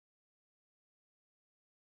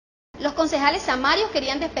Los concejales samarios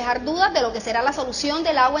querían despejar dudas de lo que será la solución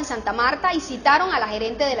del agua en Santa Marta y citaron a la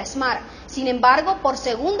gerente de la Essmar. Sin embargo, por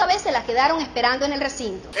segunda vez se la quedaron esperando en el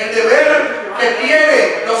recinto. El deber que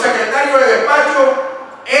tienen los secretarios de despacho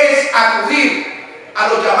es acudir a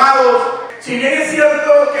los llamados. Si bien es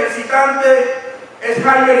cierto que el citante es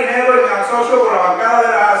Jaime Linero, el gran socio con la bancada de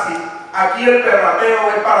la ASI, aquí el perrateo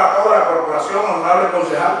es para toda la corporación, honorables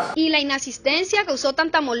concejales. Y la inasistencia causó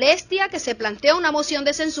tanta molestia que se planteó una moción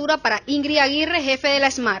de censura para Ingrid Aguirre, jefe de la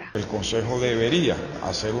Essmar. El Consejo debería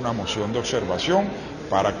hacer una moción de observación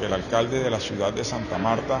para que el alcalde de la ciudad de Santa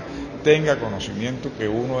Marta tenga conocimiento que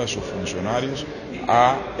uno de sus funcionarios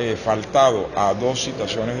ha faltado a 2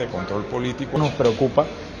 citaciones de control político. Nos preocupa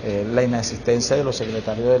la inasistencia de los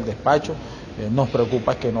secretarios del despacho, nos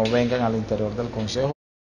preocupa que no vengan al interior del Consejo.